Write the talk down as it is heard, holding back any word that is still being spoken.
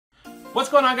What's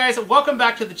going on, guys? Welcome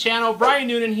back to the channel. Brian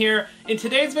Noonan here. In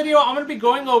today's video, I'm going to be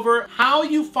going over how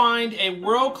you find a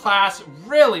world-class,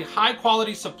 really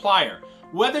high-quality supplier.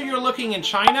 Whether you're looking in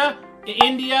China,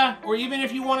 India, or even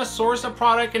if you want to source a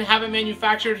product and have it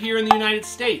manufactured here in the United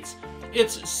States.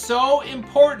 It's so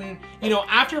important,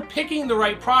 after picking the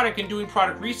right product and doing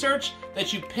product research,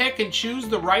 that you pick and choose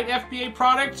the right FBA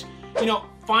product.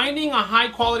 Finding a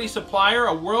high-quality supplier,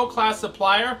 a world-class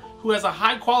supplier who has a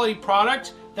high-quality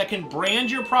product that can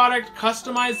brand your product,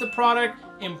 customize the product,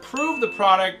 improve the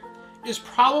product, is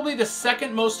probably the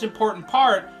second most important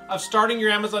part of starting your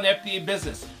Amazon FBA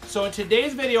business. So in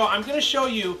today's video, I'm going to show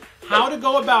you how to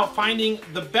go about finding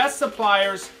the best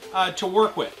suppliers to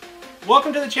work with.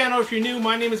 Welcome to the channel. If you're new,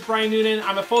 my name is Brian Noonan.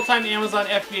 I'm a full-time Amazon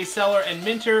FBA seller and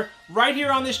mentor. Right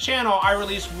here on this channel, I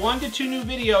release 1 to 2 new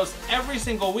videos every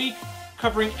single week,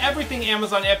 covering everything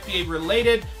Amazon FBA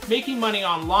related, making money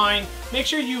online. Make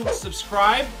sure you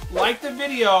subscribe, like the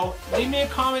video, leave me a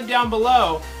comment down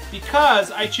below,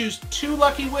 because I choose 2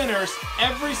 lucky winners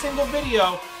every single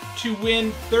video to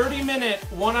win 30-minute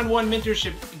one-on-one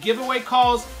mentorship giveaway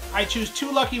calls. I choose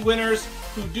 2 lucky winners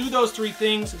who do those 3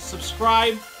 things: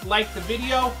 subscribe, like the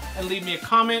video, and leave me a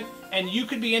comment, and you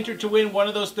could be entered to win one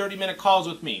of those 30-minute calls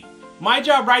with me. My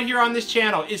job right here on this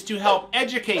channel is to help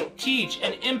educate, teach,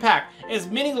 and impact as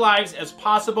many lives as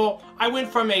possible. I went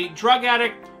from a drug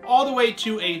addict all the way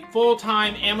to a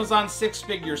full-time Amazon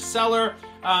 6-figure seller.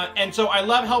 And so I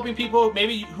love helping people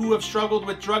maybe who have struggled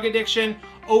with drug addiction,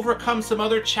 overcome some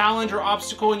other challenge or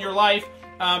obstacle in your life,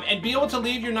 and be able to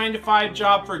leave your 9-to-5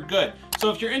 job for good. So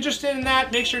if you're interested in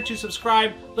that, make sure to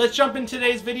subscribe. Let's jump into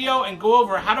today's video and go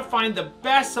over how to find the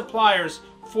best suppliers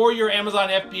for your Amazon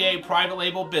FBA private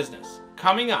label business.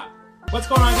 Coming up. What's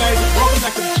going on, guys? Welcome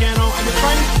back to the channel. I've been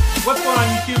trying to... What's going on,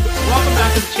 YouTube? Welcome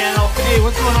back to the channel. Hey,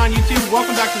 what's going on, YouTube?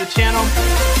 Welcome back to the channel.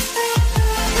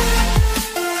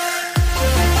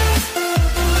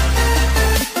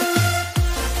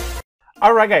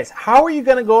 All right, guys, how are you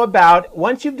going to go about,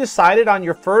 once you've decided on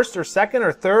your first or second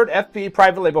or third FBA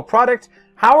private label product,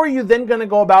 how are you then going to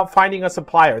go about finding a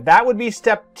supplier? That would be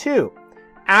step 2.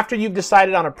 After you've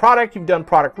decided on a product, you've done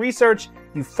product research,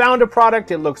 you found a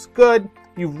product, it looks good,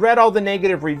 you've read all the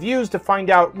negative reviews to find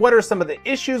out what are some of the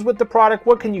issues with the product,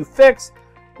 what can you fix.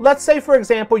 Let's say, for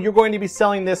example, you're going to be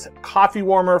selling this coffee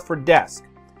warmer for desk.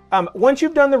 Once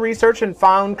you've done the research and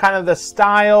found kind of the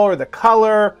style or the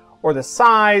color or the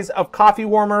size of coffee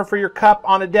warmer for your cup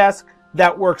on a desk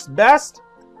that works best,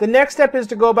 the next step is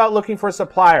to go about looking for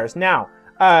suppliers. Now,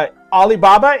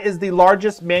 Alibaba is the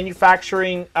largest global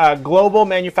manufacturing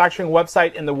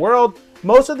website in the world.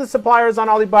 Most of the suppliers on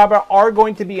Alibaba are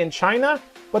going to be in China,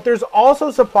 but there's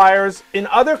also suppliers in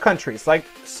other countries like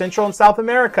Central and South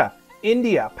America,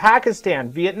 India, Pakistan,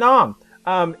 Vietnam,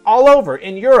 all over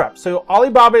in Europe. So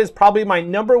Alibaba is probably my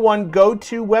 #1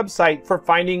 go-to website for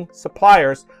finding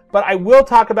suppliers, but I will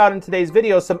talk about in today's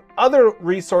video some other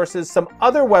resources, some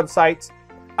other websites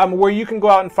where you can go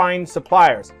out and find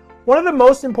suppliers. One of the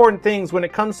most important things when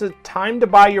it comes to time to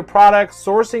buy your product,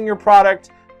 sourcing your product,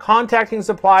 contacting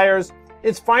suppliers,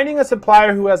 is finding a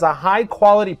supplier who has a high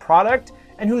quality product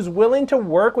and who's willing to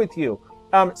work with you.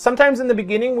 Sometimes in the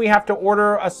beginning we have to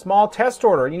order a small test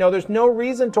order. There's no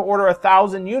reason to order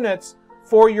 1,000 units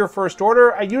for your first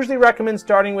order. I usually recommend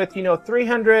starting with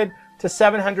 300 to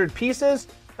 700 pieces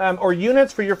or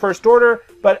units for your first order.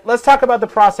 But let's talk about the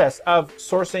process of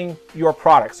sourcing your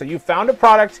product. So you found a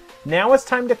product. Now it's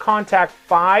time to contact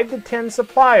 5 to 10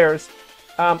 suppliers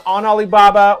on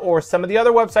Alibaba or some of the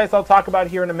other websites I'll talk about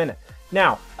here in a minute.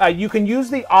 Now, you can use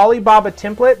the Alibaba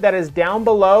template that is down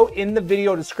below in the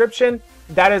video description.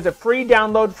 That is a free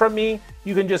download from me.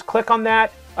 You can just click on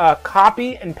that,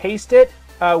 copy and paste it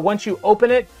once you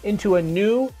open it into a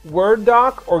new Word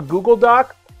doc or Google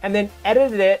Doc, and then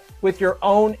edit it with your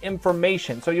own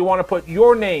information. So you want to put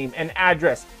your name and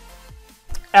address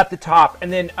at the top,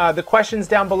 and then the questions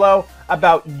down below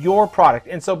about your product.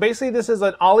 And so basically this is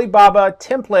an Alibaba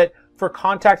template for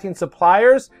contacting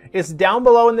suppliers. It's down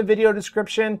below in the video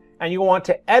description, and you want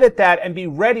to edit that and be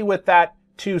ready with that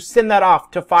to send that off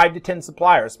to 5 to 10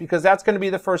 suppliers, because that's going to be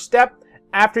the first step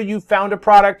after you've found a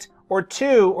product or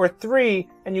 2 or 3,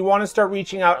 and you want to start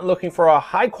reaching out and looking for a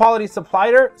high quality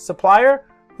supplier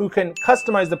who can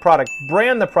customize the product,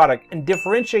 brand the product, and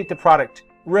differentiate the product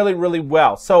really, really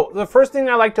well. So the first thing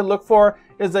I like to look for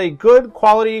is a good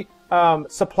quality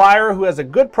supplier who has a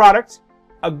good product,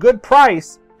 a good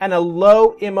price, and a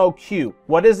low MOQ.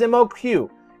 What is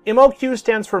MOQ? MOQ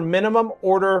stands for minimum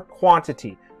order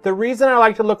quantity. The reason I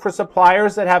like to look for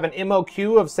suppliers that have an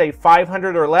MOQ of say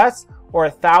 500 or less or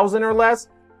 1,000 or less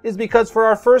is because for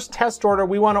our first test order,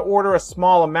 we want to order a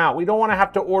small amount. We don't want to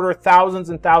have to order thousands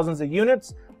and thousands of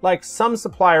units like some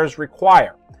suppliers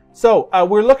require. So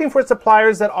we're looking for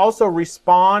suppliers that also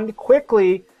respond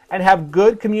quickly and have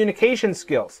good communication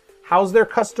skills. How's their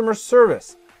customer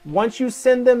service? Once you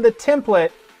send them the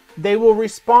template, they will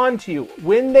respond to you.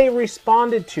 When they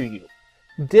responded to you,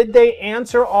 did they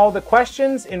answer all the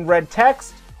questions in red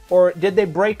text, or did they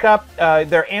break up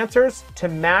their answers to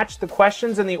match the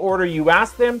questions in the order you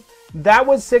asked them? That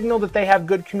would signal that they have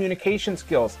good communication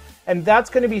skills. And that's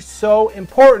going to be so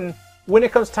important when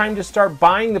it comes time to start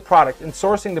buying the product and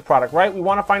sourcing the product, right? We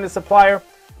want to find a supplier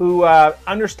who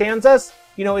understands us.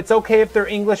 You know, it's okay if their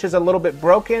English is a little bit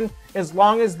broken, as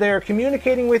long as they're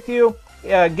communicating with you,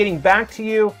 getting back to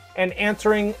you, and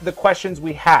answering the questions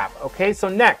we have. Okay, so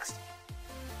next,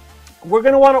 we're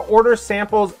going to want to order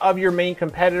samples of your main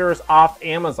competitors off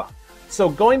Amazon. So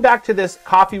going back to this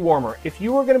coffee warmer, if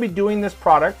you were going to be doing this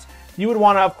product, you would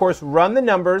want to, of course, run the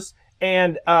numbers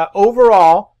and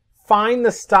overall find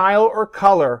the style or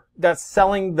color that's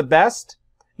selling the best,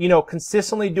 you know,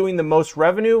 consistently doing the most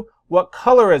revenue. What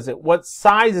color is it? What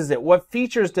size is it? What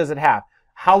features does it have?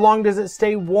 How long does it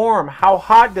stay warm? How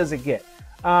hot does it get?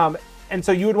 And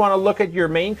so you would want to look at your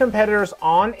main competitors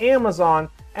on Amazon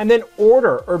and then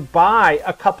order or buy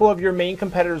a couple of your main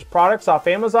competitors' products off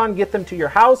Amazon, get them to your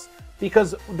house,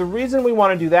 because the reason we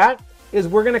want to do that is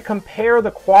we're going to compare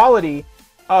the quality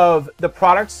of the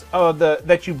products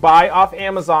that you buy off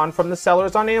Amazon from the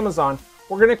sellers on Amazon.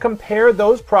 We're going to compare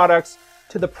those products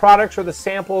to the products or the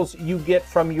samples you get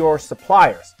from your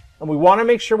suppliers. And we want to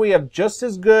make sure we have just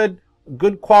as good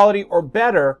quality or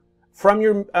better from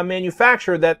your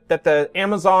manufacturer that the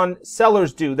Amazon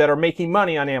sellers do that are making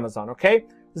money on Amazon, okay?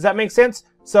 Does that make sense?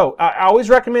 So I always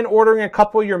recommend ordering a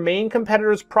couple of your main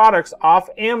competitors' products off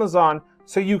Amazon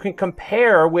so you can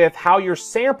compare with how your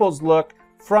samples look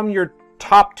from your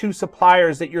top 2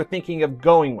 suppliers that you're thinking of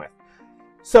going with.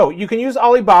 So you can use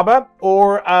Alibaba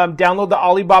or download the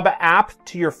Alibaba app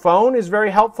to your phone is very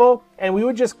helpful. And we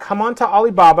would just come onto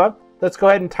Alibaba. Let's go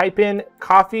ahead and type in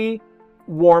coffee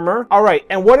warmer. All right,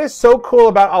 and what is so cool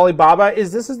about Alibaba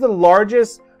is this is the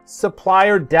largest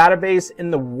supplier database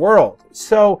in the world.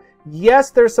 So yes,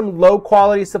 there's some low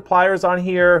quality suppliers on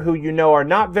here who you know are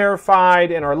not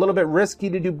verified and are a little bit risky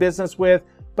to do business with.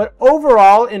 But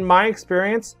overall, in my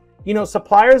experience, you know,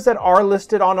 suppliers that are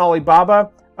listed on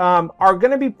Alibaba are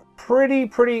going to be pretty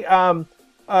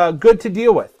good to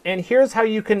deal with. And here's how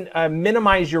you can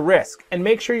minimize your risk and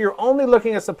make sure you're only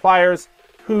looking at suppliers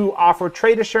who offer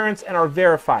trade assurance and are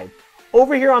verified.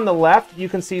 Over here on the left, you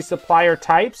can see supplier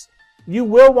types. You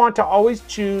will want to always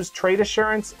choose trade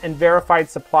assurance and verified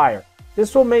supplier.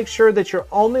 This will make sure that you're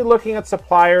only looking at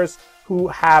suppliers who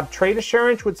have trade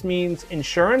assurance, which means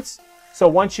insurance. So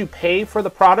once you pay for the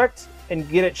product and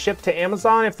get it shipped to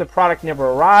Amazon, if the product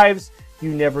never arrives,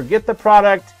 you never get the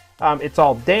product, it's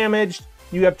all damaged,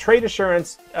 you have trade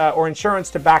assurance or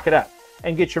insurance to back it up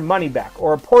and get your money back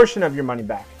or a portion of your money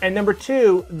back. And number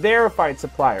 2, verified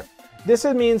supplier. This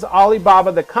means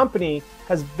Alibaba, the company,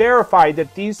 has verified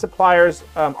that these suppliers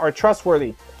are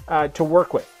trustworthy to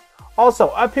work with. Also,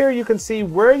 up here you can see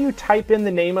where you type in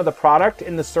the name of the product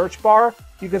in the search bar.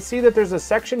 You can see that there's a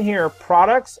section here,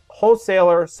 products,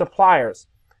 wholesaler, suppliers.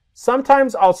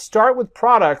 Sometimes I'll start with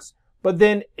products, but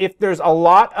then if there's a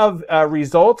lot of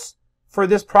results for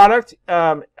this product,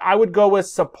 I would go with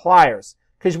suppliers,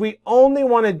 because we only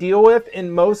want to deal with,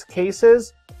 in most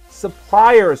cases,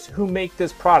 suppliers who make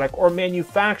this product or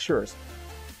manufacturers.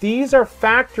 These are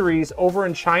factories over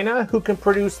in China who can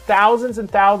produce thousands and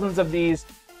thousands of these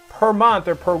per month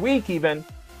or per week even.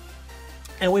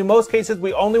 And in most cases,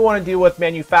 we only want to deal with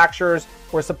manufacturers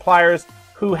or suppliers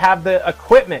who have the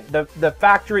equipment, the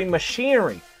factory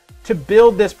machinery to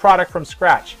build this product from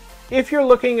scratch. If you're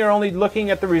only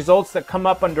looking at the results that come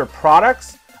up under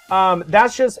products,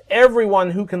 that's just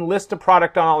everyone who can list a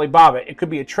product on Alibaba. It could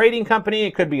be a trading company,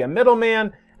 it could be a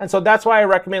middleman, and so that's why I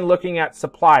recommend looking at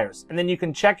suppliers. And then you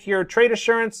can check here, trade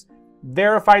assurance,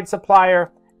 verified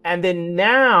supplier, and then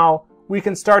now we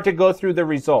can start to go through the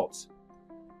results.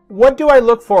 What do I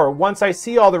look for once I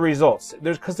see all the results?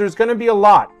 Because there's going to be a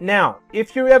lot. Now,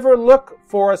 if you ever look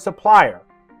for a supplier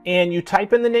and you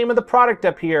type in the name of the product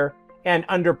up here, and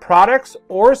under products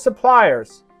or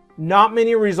suppliers, not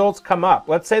many results come up.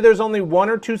 Let's say there's only 1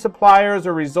 or 2 suppliers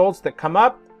or results that come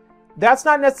up. That's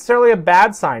not necessarily a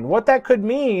bad sign. What that could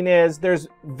mean is there's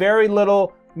very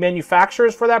little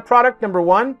manufacturers for that product, number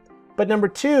 1. But number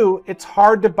 2, it's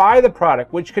hard to buy the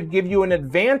product, which could give you an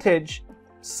advantage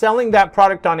selling that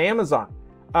product on Amazon.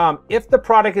 If the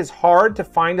product is hard to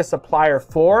find a supplier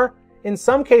for, in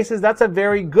some cases, that's a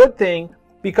very good thing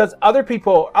because other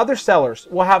people, other sellers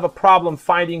will have a problem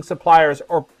finding suppliers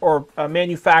or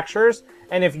manufacturers.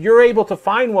 And if you're able to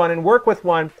find one and work with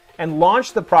one and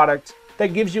launch the product,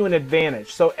 that gives you an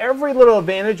advantage. So every little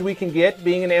advantage we can get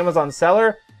being an Amazon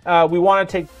seller, we want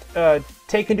to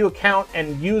take into account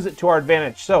and use it to our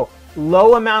advantage. So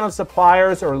low amount of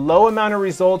suppliers or low amount of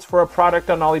results for a product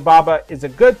on Alibaba is a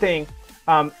good thing.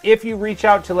 If you reach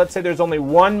out to, let's say there's only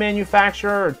one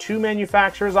manufacturer or two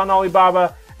manufacturers on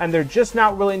Alibaba, and they're just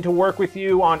not willing to work with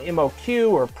you on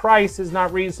MOQ or price is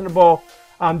not reasonable,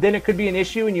 then it could be an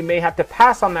issue and you may have to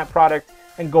pass on that product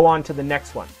and go on to the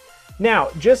next one. Now,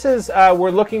 just as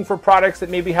we're looking for products that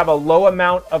maybe have a low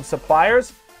amount of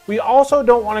suppliers, we also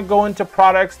don't want to go into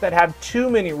products that have too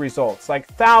many results, like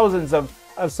thousands of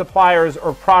suppliers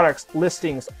or products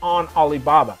listings on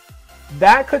Alibaba.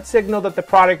 That could signal that the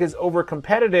product is over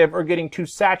competitive or getting too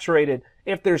saturated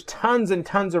if there's tons and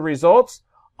tons of results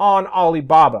on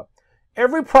Alibaba.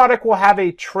 Every product will have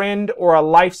a trend or a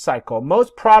life cycle.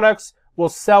 Most products will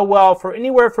sell well for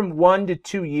anywhere from 1 to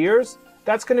 2 years.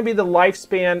 That's going to be the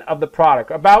lifespan of the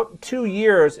product. About 2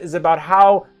 years is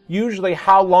about usually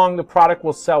how long the product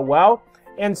will sell well.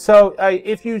 And so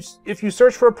if you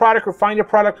search for a product or find a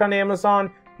product on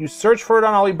Amazon, you search for it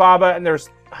on Alibaba, and there's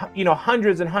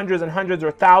hundreds and hundreds and hundreds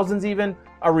or thousands even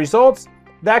of results,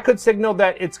 that could signal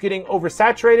that it's getting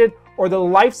oversaturated or the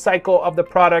life cycle of the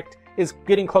product is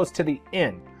getting close to the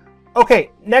end.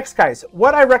 Okay, next guys,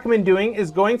 what I recommend doing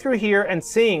is going through here and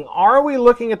seeing, are we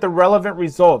looking at the relevant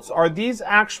results? Are these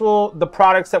the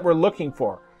products that we're looking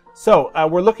for? So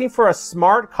we're looking for a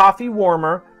smart coffee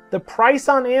warmer. The price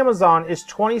on Amazon is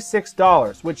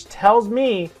 $26, which tells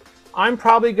me I'm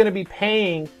probably going to be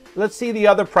paying, let's see the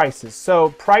other prices.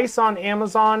 So price on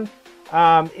Amazon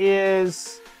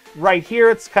is right here.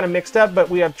 It's kind of mixed up, but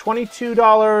we have $22,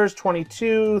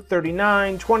 $22,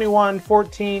 $39, $21,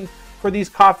 $14 for these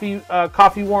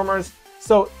coffee warmers.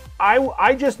 So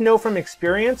I just know from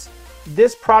experience,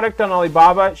 this product on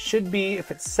Alibaba should be,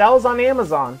 if it sells on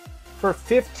Amazon for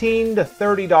 $15 to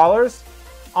 $30,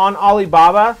 on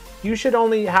Alibaba, you should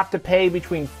only have to pay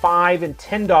between $5 and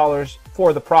 $10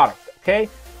 for the product, okay?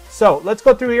 So let's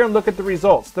go through here and look at the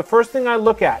results. The first thing I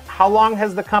look at, how long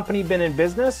has the company been in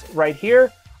business? Right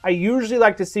here, I usually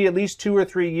like to see at least 2 or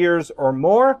 3 years or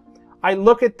more. I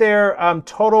look at their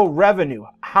total revenue.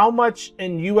 How much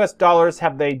in US dollars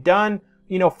have they done?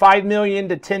 5 million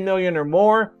to 10 million or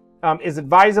more is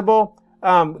advisable.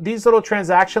 These little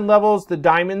transaction levels, the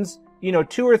diamonds,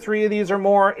 2 or 3 of these or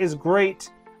more is great.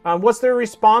 What's their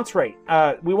response rate?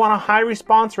 We want a high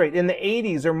response rate in the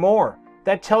 80s or more.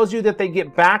 That tells you that they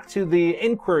get back to the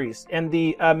inquiries and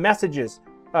the messages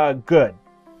good.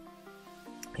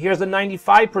 Here's a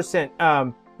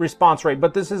 95% response rate,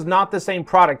 but this is not the same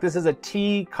product. This is a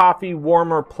tea coffee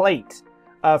warmer plate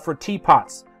for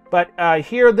teapots. But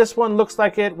here, this one looks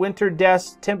like it. Winter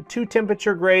desk, 2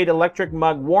 temperature grade electric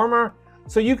mug warmer.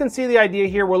 So you can see the idea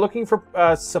here. We're looking for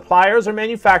suppliers or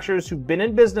manufacturers who've been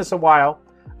in business a while.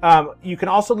 You can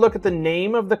also look at the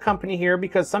name of the company here,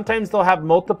 because sometimes they'll have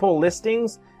multiple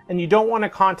listings and you don't want to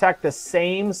contact the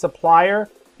same supplier,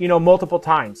 multiple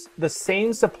times. The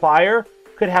same supplier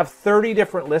could have 30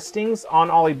 different listings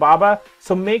on Alibaba.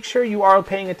 So make sure you are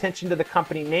paying attention to the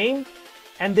company name.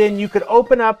 And then you could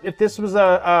open up, if this was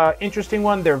a interesting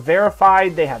one, they're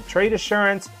verified, they have trade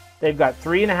assurance, they've got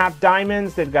 3.5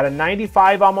 diamonds, they've got a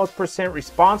 95% almost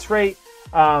response rate.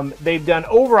 They've done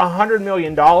over $100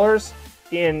 million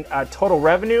in total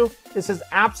revenue. This is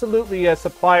absolutely a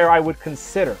supplier I would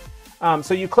consider.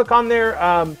 So you click on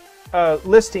their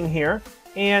listing here,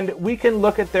 and we can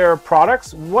look at their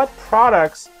products. What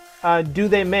products do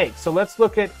they make? So let's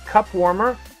look at cup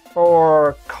warmer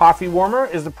or coffee warmer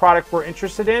is the product we're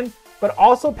interested in, but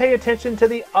also pay attention to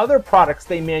the other products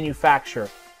they manufacture.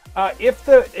 If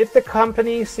the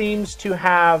company seems to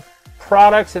have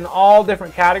products in all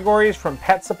different categories, from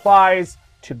pet supplies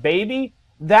to baby,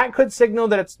 that could signal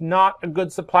that it's not a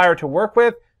good supplier to work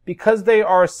with. Because they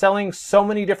are selling so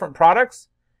many different products,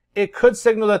 it could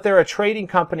signal that they're a trading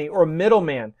company or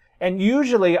middleman. And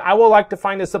usually I will like to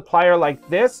find a supplier like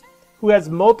this who has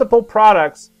multiple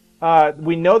products.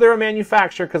 We know they're a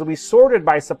manufacturer because we sorted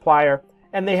by supplier,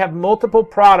 and they have multiple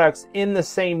products in the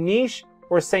same niche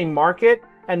or same market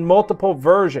and multiple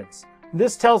versions.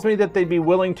 This tells me that they'd be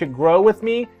willing to grow with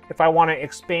me if I want to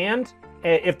expand.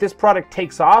 If this product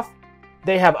takes off,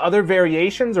 they have other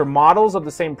variations or models of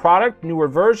the same product, newer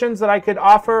versions that I could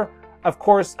offer. Of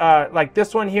course, like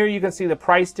this one here, you can see the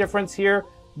price difference here.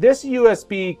 This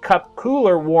USB cup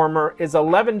cooler warmer is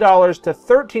 $11 to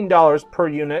 $13 per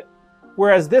unit,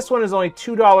 whereas this one is only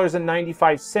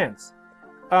 $2.95.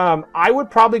 I would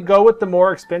probably go with the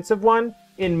more expensive one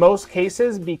in most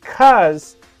cases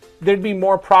because there'd be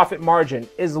more profit margin.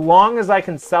 As long as I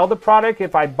can sell the product,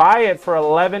 if I buy it for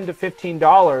 $11 to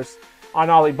 $15 on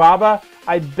Alibaba,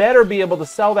 I better be able to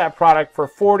sell that product for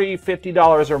 $40,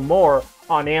 $50 or more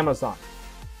on Amazon.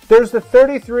 There's the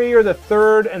 33 or the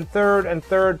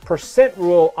third percent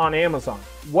rule on Amazon.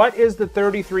 What is the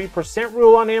 33%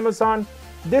 rule on Amazon?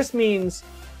 This means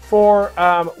for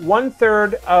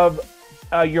 1/3 of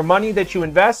your money that you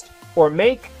invest or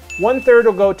make, 1/3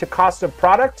 will go to cost of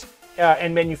product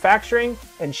and manufacturing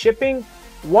and shipping.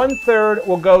 1/3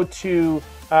 will go to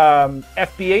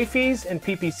FBA fees and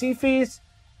PPC fees,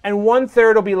 and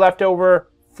 1/3 will be left over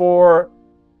for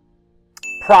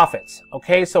profits.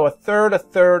 Okay, so a third.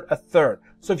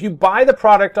 So if you buy the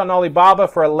product on Alibaba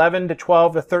for $11 to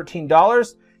 $12 to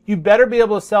 $13, you better be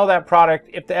able to sell that product.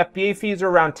 If the FBA fees are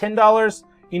around $10,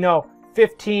 you know,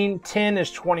 15, 10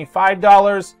 is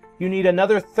 $25. You need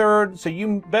another third, so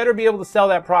you better be able to sell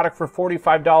that product for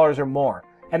 $45 or more.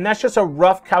 And that's just a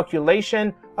rough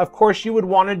calculation. Of course, you would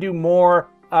want to do more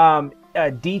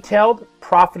detailed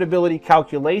profitability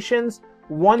calculations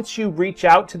once you reach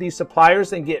out to these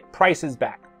suppliers and get prices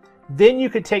back. Then you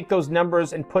could take those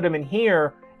numbers and put them in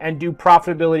here and do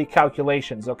profitability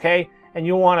calculations, okay? And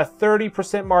you'll want a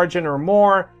 30% margin or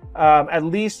more, at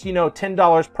least, you know,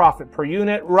 $10 profit per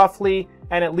unit roughly,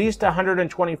 and at least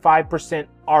 125%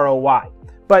 ROI.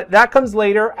 But that comes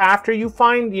later after you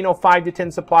find, you know, 5 to 10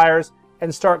 suppliers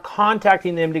and start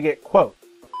contacting them to get quotes.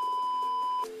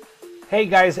 Hey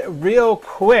guys, real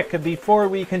quick before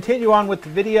we continue on with the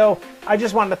video, I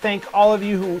just wanted to thank all of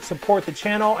you who support the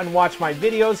channel and watch my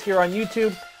videos here on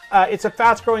YouTube. It's a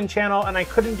fast growing channel and I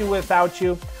couldn't do it without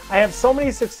you. I have so many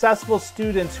successful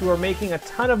students who are making a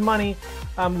ton of money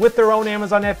with their own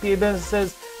Amazon FBA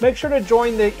businesses. Make sure to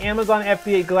join the Amazon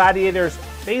FBA Gladiators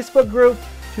Facebook group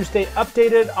to stay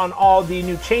updated on all the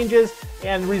new changes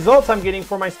and results I'm getting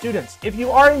for my students. If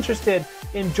you are interested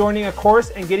in joining a course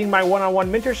and getting my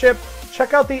one-on-one mentorship,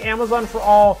 check out the Amazon for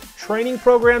All training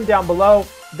program down below.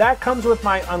 That comes with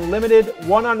my unlimited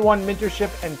one-on-one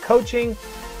mentorship and coaching.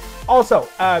 Also,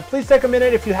 please take a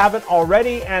minute if you haven't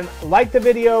already and like the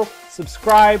video,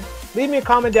 subscribe, leave me a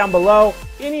comment down below.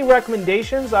 Any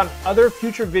recommendations on other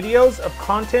future videos of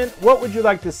content? What would you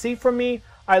like to see from me?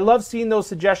 I love seeing those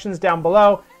suggestions down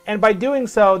below. And by doing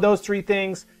so, those 3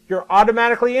 things, you're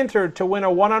automatically entered to win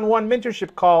a one-on-one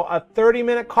mentorship call, a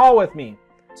 30-minute call with me.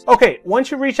 Okay,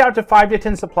 once you reach out to 5 to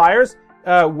 10 suppliers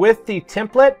with the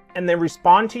template and they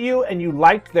respond to you and you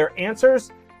liked their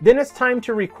answers, then it's time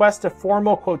to request a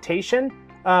formal quotation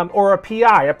or a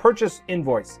PI, a purchase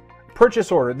invoice,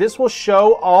 purchase order. This will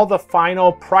show all the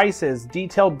final prices,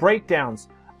 detailed breakdowns,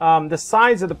 the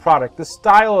size of the product, the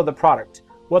style of the product,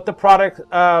 what the product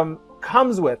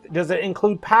comes with. Does it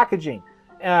include packaging?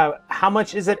 How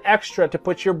much is it extra to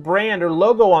put your brand or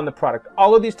logo on the product?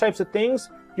 All of these types of things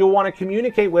you'll want to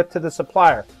communicate with to the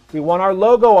supplier. We want our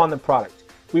logo on the product.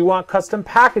 We want custom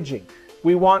packaging.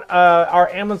 We want our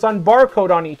Amazon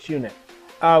barcode on each unit.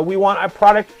 We want a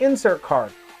product insert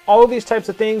card. All of these types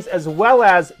of things, as well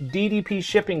as DDP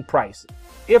shipping price.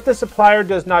 If the supplier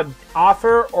does not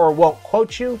offer or won't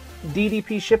quote you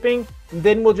DDP shipping,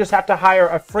 then we'll just have to hire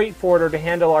a freight forwarder to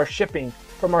handle our shipping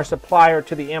from our supplier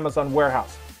to the Amazon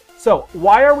warehouse. So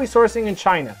why are we sourcing in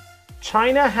China?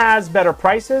 China has better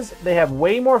prices. They have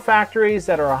way more factories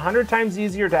that are 100 times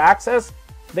easier to access.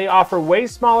 They offer way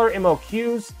smaller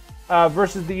MOQs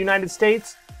versus the United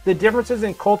States. The differences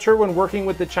in culture when working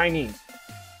with the Chinese.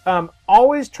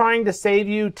 Always trying to save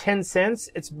you 10 cents.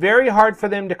 It's very hard for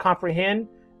them to comprehend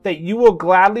that you will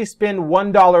gladly spend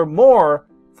 $1 more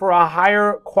for a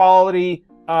higher quality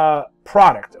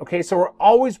product. Okay, so we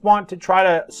always want to try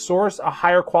to source a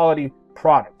higher quality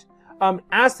product.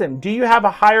 Ask them, do you have a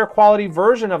higher quality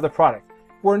version of the product?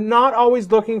 We're not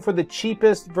always looking for the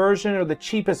cheapest version or the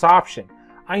cheapest option.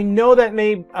 I know that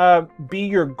may be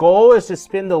your goal, is to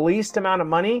spend the least amount of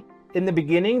money in the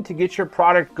beginning to get your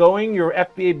product going, your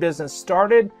FBA business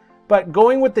started, but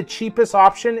going with the cheapest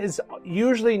option is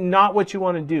usually not what you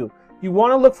want to do. You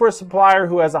want to look for a supplier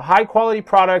who has a high quality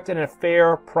product and a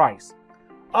fair price.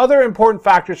 Other important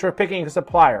factors for picking a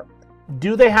supplier.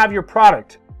 Do they have your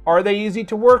product? Are they easy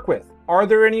to work with? Are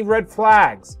there any red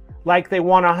flags? Like they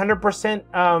want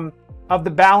 100% of the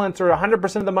balance or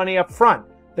 100% of the money up front.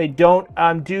 They don't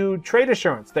do trade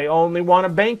assurance. They only want a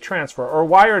bank transfer or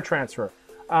wire transfer.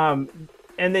 And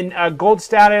then gold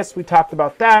status, we talked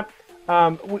about that.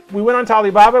 We went on to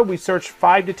Alibaba. We searched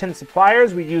 5 to 10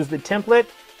 suppliers. We used the template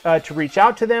to reach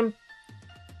out to them.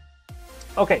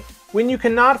 Okay, when you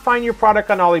cannot find your product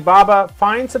on Alibaba,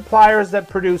 find suppliers that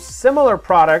produce similar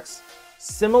products,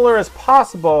 similar as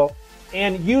possible,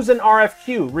 And use an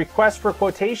RFQ, request for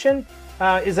quotation,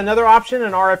 is another option.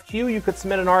 An RFQ, you could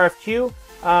submit an RFQ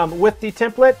with the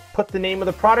template, put the name of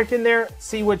the product in there,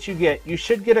 see what you get. You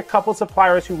should get a couple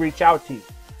suppliers who reach out to you.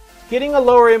 Getting a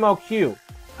lower MOQ.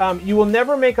 You will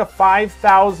never make a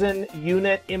 5,000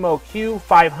 unit MOQ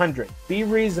 500. Be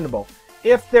reasonable.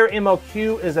 If their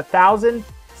MOQ is 1,000,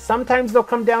 sometimes they'll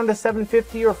come down to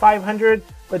 750 or 500,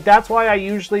 but that's why I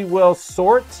usually will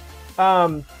sort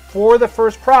for the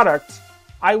first product.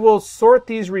 I will sort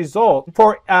these results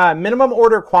for minimum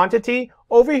order quantity.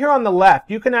 Over here on the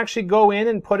left, you can actually go in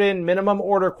and put in minimum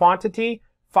order quantity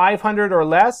 500 or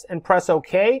less and press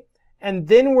OK. And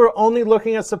then we're only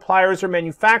looking at suppliers or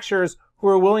manufacturers who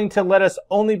are willing to let us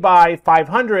only buy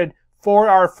 500 for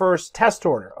our first test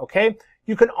order, okay?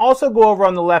 You can also go over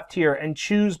on the left here and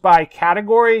choose by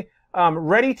category.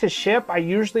 Ready to ship, I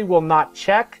usually will not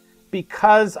check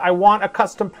because I want a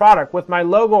custom product with my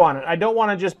logo on it. I don't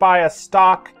want to just buy a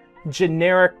stock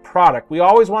generic product. We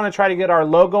always want to try to get our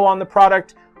logo on the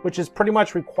product, which is pretty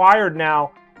much required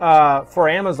now for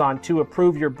Amazon to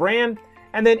approve your brand.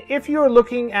 And then if you're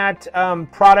looking at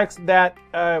products that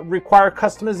require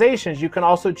customizations, you can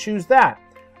also choose that.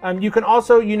 You can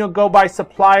also, go by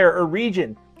supplier or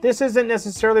region. This isn't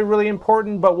necessarily really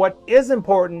important, but what is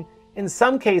important in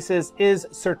some cases is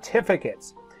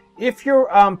certificates. If your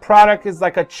product is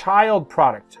like a child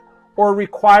product or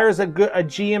requires a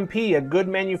GMP, a good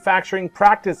manufacturing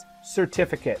practice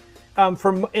certificate,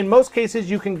 in most cases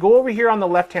you can go over here on the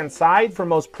left-hand side for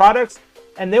most products,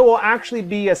 and there will actually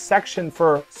be a section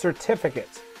for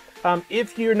certificates.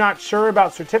 If you're not sure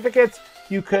about certificates,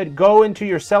 you could go into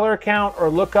your seller account or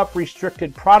look up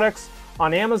restricted products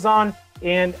on Amazon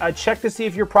and check to see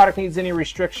if your product needs any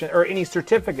restriction or any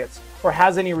certificates or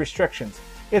has any restrictions.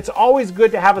 It's always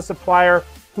good to have a supplier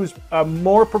who's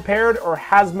more prepared or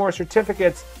has more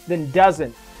certificates than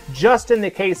doesn't, just in the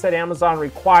case that Amazon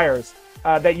requires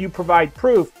that you provide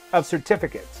proof of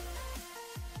certificates.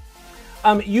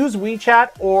 Use WeChat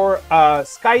or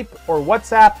Skype or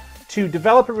WhatsApp to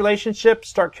develop a relationship,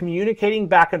 start communicating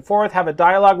back and forth, have a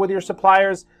dialogue with your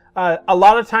suppliers. A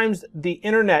lot of times the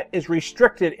internet is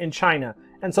restricted in China,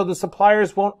 and so the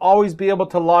suppliers won't always be able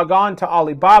to log on to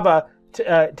Alibaba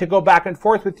to go back and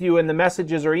forth with you in the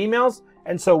messages or emails.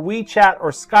 And so WeChat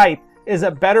or Skype is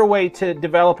a better way to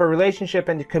develop a relationship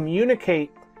and to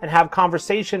communicate and have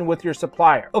conversation with your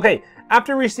supplier. Okay,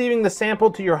 after receiving the sample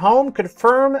to your home,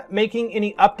 confirm making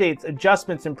any updates,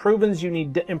 adjustments, improvements you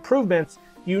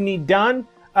need done.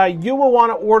 You will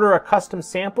want to order a custom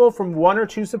sample from 1 or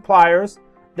 2 suppliers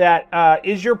that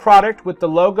is your product with the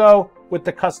logo, with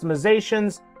the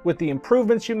customizations, with the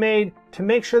improvements you made to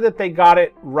make sure that they got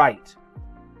it right.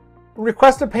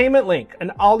 Request a payment link,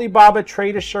 an Alibaba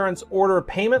Trade Assurance order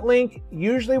payment link.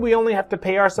 Usually we only have to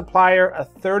pay our supplier a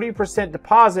 30%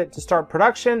 deposit to start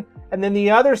production, and then the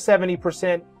other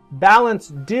 70% balance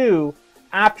due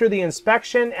after the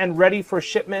inspection and ready for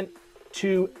shipment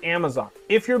to Amazon.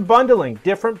 If you're bundling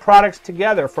different products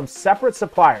together from separate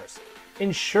suppliers,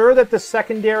 ensure that the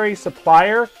secondary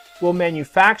supplier will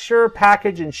manufacture,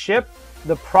 package, and ship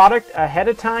the product ahead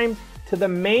of time to the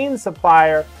main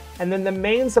supplier, and then the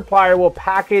main supplier will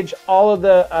package all of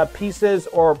the pieces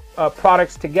or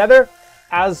products together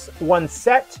as one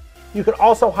set. You could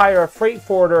also hire a freight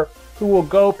forwarder who will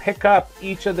go pick up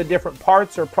each of the different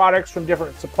parts or products from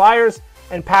different suppliers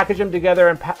and package them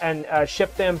together and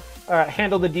ship them,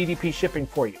 handle the DDP shipping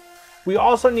for you. We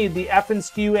also need the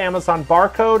FNSKU Amazon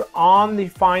barcode on the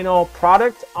final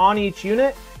product on each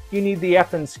unit. You need the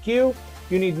FNSKU,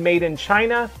 you need made in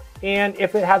China, and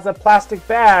if it has a plastic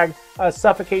bag, a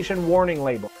suffocation warning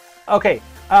label. Okay,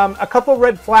 a couple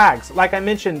red flags, like I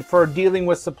mentioned, for dealing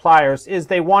with suppliers is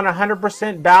they want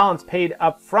 100% balance paid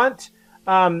up front.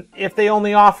 If they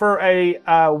only offer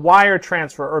a wire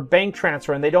transfer or bank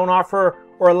transfer and they don't offer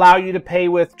or allow you to pay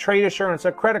with trade assurance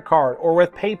or credit card or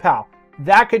with PayPal,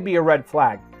 that could be a red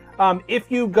flag.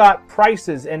 If you got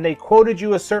prices and they quoted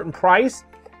you a certain price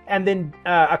and then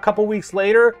a couple weeks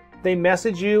later they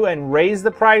message you and raise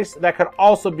the price, that could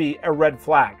also be a red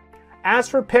flag. As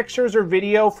for pictures or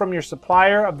video from your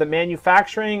supplier of the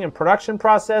manufacturing and production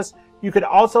process, you could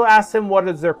also ask them what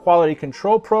is their quality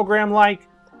control program like.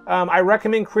 I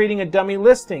recommend creating a dummy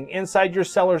listing inside your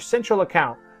Seller Central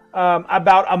account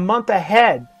about a month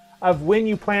ahead of when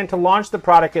you plan to launch the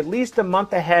product, at least a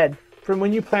month ahead from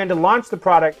when you plan to launch the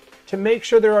product, to make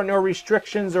sure there are no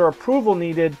restrictions or approval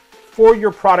needed for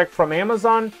your product from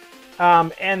Amazon.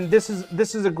 And this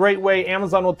is a great way.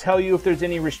 Amazon will tell you if there's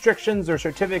any restrictions or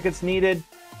certificates needed.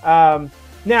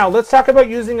 Now, let's talk about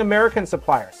using American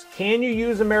suppliers. Can you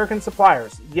use American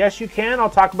suppliers? Yes, you can. I'll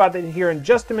talk about that here in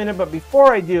just a minute. But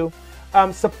before I do,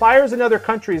 Suppliers in other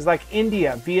countries like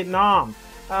India, Vietnam,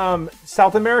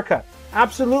 South America.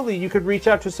 Absolutely, you could reach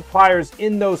out to suppliers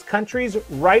in those countries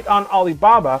right on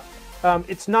Alibaba.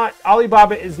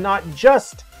 Alibaba is not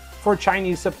just for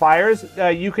Chinese suppliers.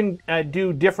 You can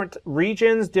do different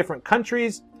regions, different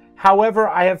countries. However,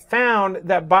 I have found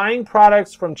that buying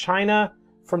products from China,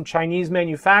 from Chinese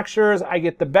manufacturers, I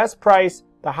get the best price,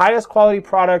 the highest quality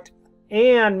product,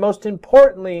 and most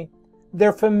importantly,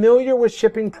 they're familiar with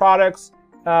shipping products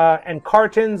and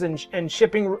cartons and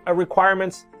shipping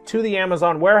requirements to the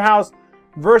Amazon warehouse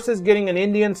versus getting an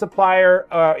Indian supplier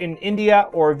in India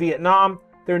or Vietnam.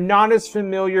 They're not as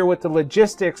familiar with the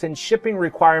logistics and shipping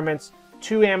requirements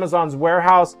to Amazon's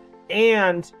warehouse,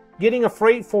 and getting a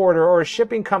freight forwarder or a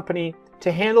shipping company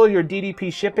to handle your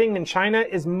DDP shipping in China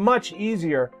is much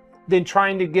easier than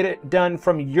trying to get it done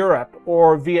from Europe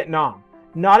or Vietnam.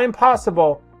 Not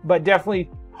impossible, but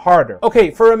definitely harder. Okay,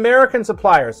 for American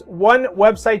suppliers, one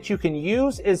website you can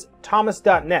use is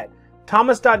Thomas.net.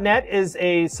 Thomas.net is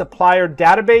a supplier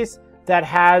database that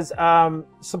has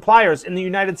suppliers in the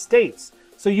United States.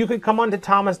 So you could come onto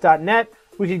Thomas.net.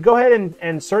 We could go ahead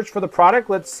and search for the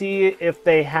product. Let's see if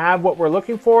they have what we're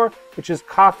looking for, which is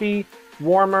coffee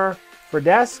warmer for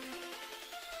desk.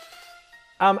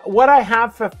 What I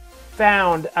have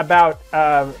found about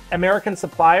American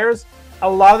suppliers, a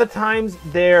lot of the times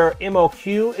their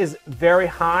MOQ is very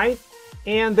high,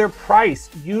 and their price,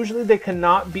 usually they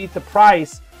cannot beat the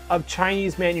price of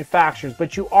Chinese manufacturers,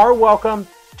 but you are welcome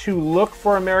to look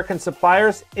for American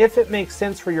suppliers if it makes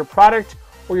sense for your product,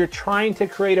 or you're trying to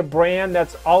create a brand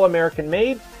that's all American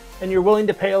made and you're willing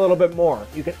to pay a little bit more.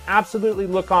 You can absolutely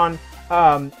look on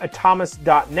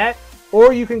Thomas.net,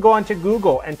 or you can go onto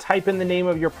Google and type in the name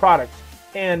of your product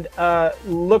and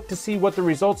look to see what the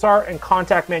results are and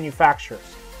contact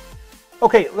manufacturers.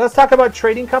 Okay, let's talk about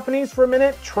trading companies for a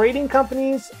minute. Trading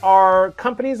companies are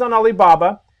companies on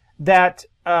Alibaba that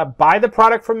buy the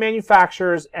product from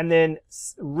manufacturers and then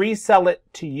resell it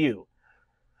to you.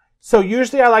 So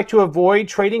usually I like to avoid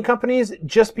trading companies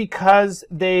just because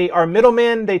they are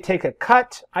middlemen, they take a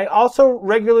cut. I also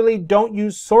regularly don't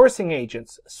use sourcing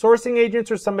agents. Sourcing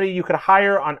agents are somebody you could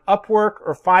hire on Upwork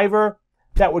or Fiverr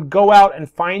that would go out and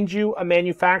find you a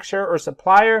manufacturer or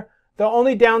supplier. The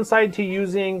only downside to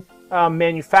using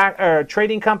a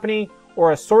trading company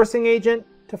or a sourcing agent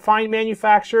to find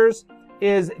manufacturers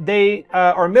is they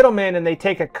are middlemen and they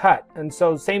take a cut. And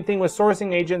so same thing with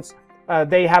sourcing agents.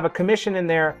 They have a commission in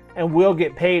there and will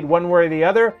get paid one way or the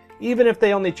other. Even if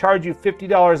they only charge you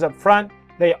 $50 up front,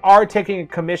 they are taking a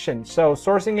commission. So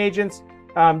sourcing agents,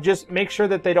 just make sure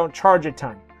that they don't charge a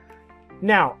ton.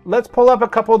 Now, let's pull up a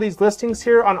couple of these listings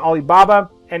here on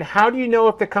Alibaba. And how do you know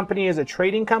if the company is a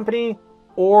trading company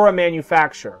or a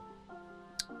manufacturer?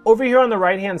 Over here on the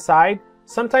right-hand side,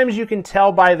 sometimes you can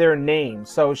tell by their name.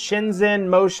 So Shenzhen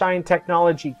Moshine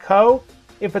Technology Co.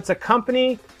 If it's a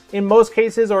company, in most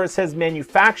cases, or it says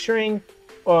manufacturing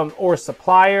or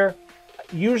supplier,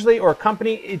 usually, or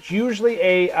company, it's usually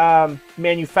a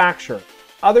manufacturer.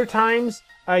 Other times,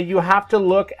 you have to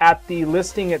look at the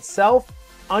listing itself.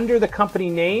 Under the company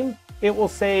name, it will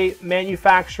say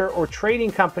manufacturer or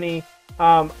trading company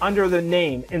under the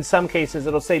name. In some cases,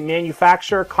 it'll say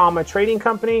manufacturer, comma, trading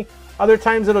company. Other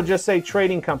times, it'll just say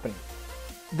trading company.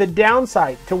 The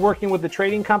downside to working with the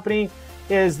trading company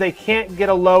is they can't get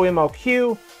a low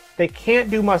MOQ. They can't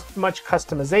do much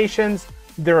customizations.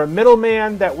 They're a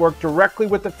middleman that work directly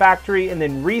with the factory and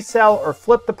then resell or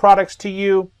flip the products to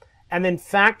you. And then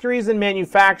factories and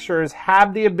manufacturers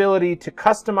have the ability to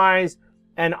customize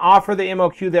and offer the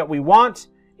MOQ that we want,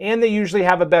 and they usually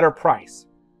have a better price.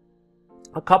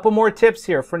 A couple more tips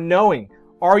here for knowing,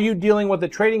 are you dealing with a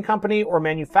trading company or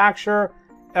manufacturer?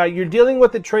 You're dealing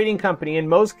with a trading company in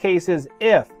most cases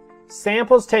if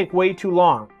samples take way too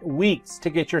long, weeks to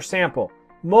get your sample.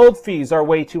 Mold fees are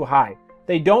way too high.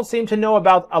 They don't seem to know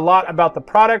a lot about the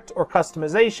product or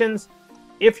customizations.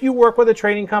 If you work with a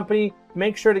trading company,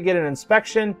 make sure to get an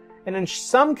inspection. And in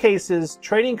some cases,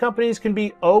 trading companies can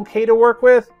be okay to work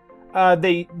with.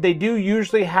 They do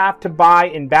usually have to buy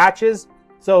in batches.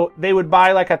 So they would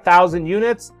buy like 1,000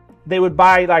 units. They would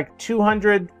buy like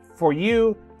 200 for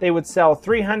you. They would sell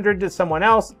 300 to someone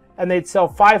else, and they'd sell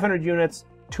 500 units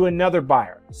to another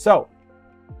buyer. So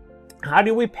how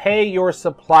do we pay your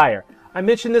supplier? I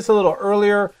mentioned this a little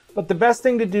earlier, but the best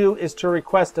thing to do is to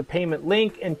request a payment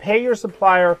link and pay your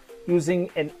supplier using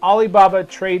an Alibaba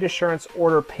Trade Assurance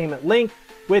Order payment link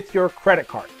with your credit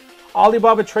card.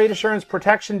 Alibaba Trade Assurance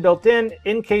protection built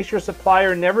in case your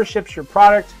supplier never ships your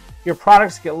product, your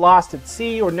products get lost at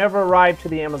sea or never arrive to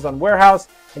the Amazon warehouse,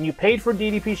 and you paid for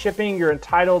DDP shipping, you're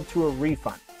entitled to a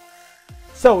refund.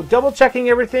 So double checking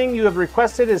everything you have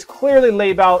requested is clearly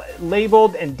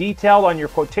labeled and detailed on your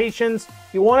quotations.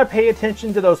 You want to pay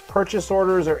attention to those purchase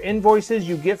orders or invoices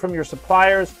you get from your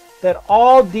suppliers, that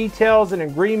all details and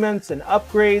agreements and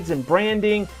upgrades and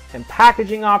branding and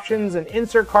packaging options and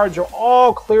insert cards are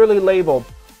all clearly labeled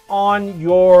on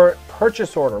your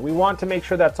purchase order. We want to make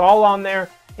sure that's all on there.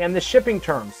 And the shipping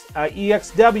terms.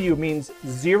 EXW means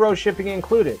 0 shipping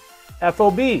included.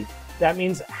 FOB, that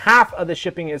means half of the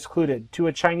shipping is included to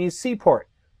a Chinese seaport.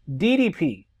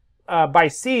 DDP by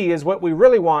sea is what we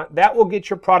really want. That will get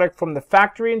your product from the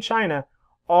factory in China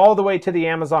all the way to the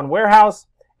Amazon warehouse.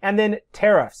 And then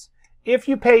tariffs. If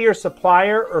you pay your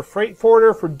supplier or freight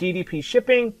forwarder for DDP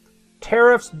shipping,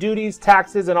 tariffs, duties,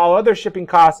 taxes, and all other shipping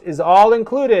costs is all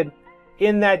included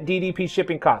in that DDP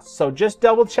shipping cost. So just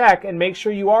double check and make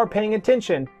sure you are paying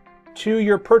attention to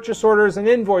your purchase orders and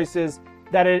invoices,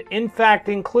 that it in fact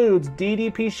includes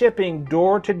DDP shipping,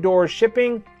 door-to-door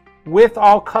shipping, with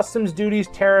all customs duties,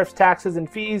 tariffs, taxes, and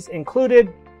fees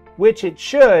included, which it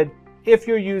should if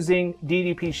you're using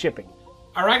DDP shipping.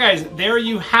 All right, guys, there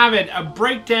you have it, a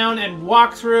breakdown and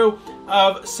walkthrough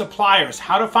of suppliers,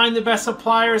 how to find the best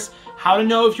suppliers, how to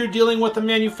know if you're dealing with a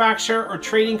manufacturer or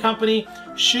trading company,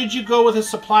 should you go with a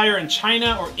supplier in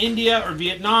China or India or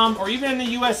Vietnam or even in the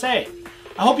USA.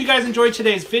 I hope you guys enjoyed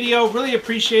today's video. Really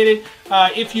appreciate it.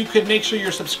 If you could make sure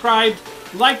you're subscribed,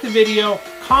 like the video,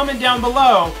 comment down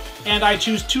below, and I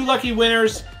choose 2 lucky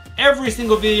winners every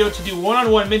single video to do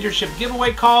one-on-one mentorship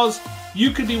giveaway calls.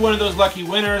 You could be one of those lucky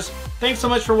winners. Thanks so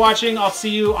much for watching. I'll see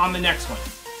you on the next one.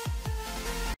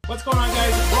 What's going on,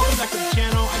 guys? Welcome back to the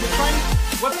channel. I've been trying.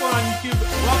 What's going on,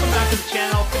 YouTube? Welcome back to the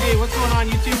channel. Hey, what's going on,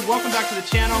 YouTube? Welcome back to the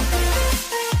channel.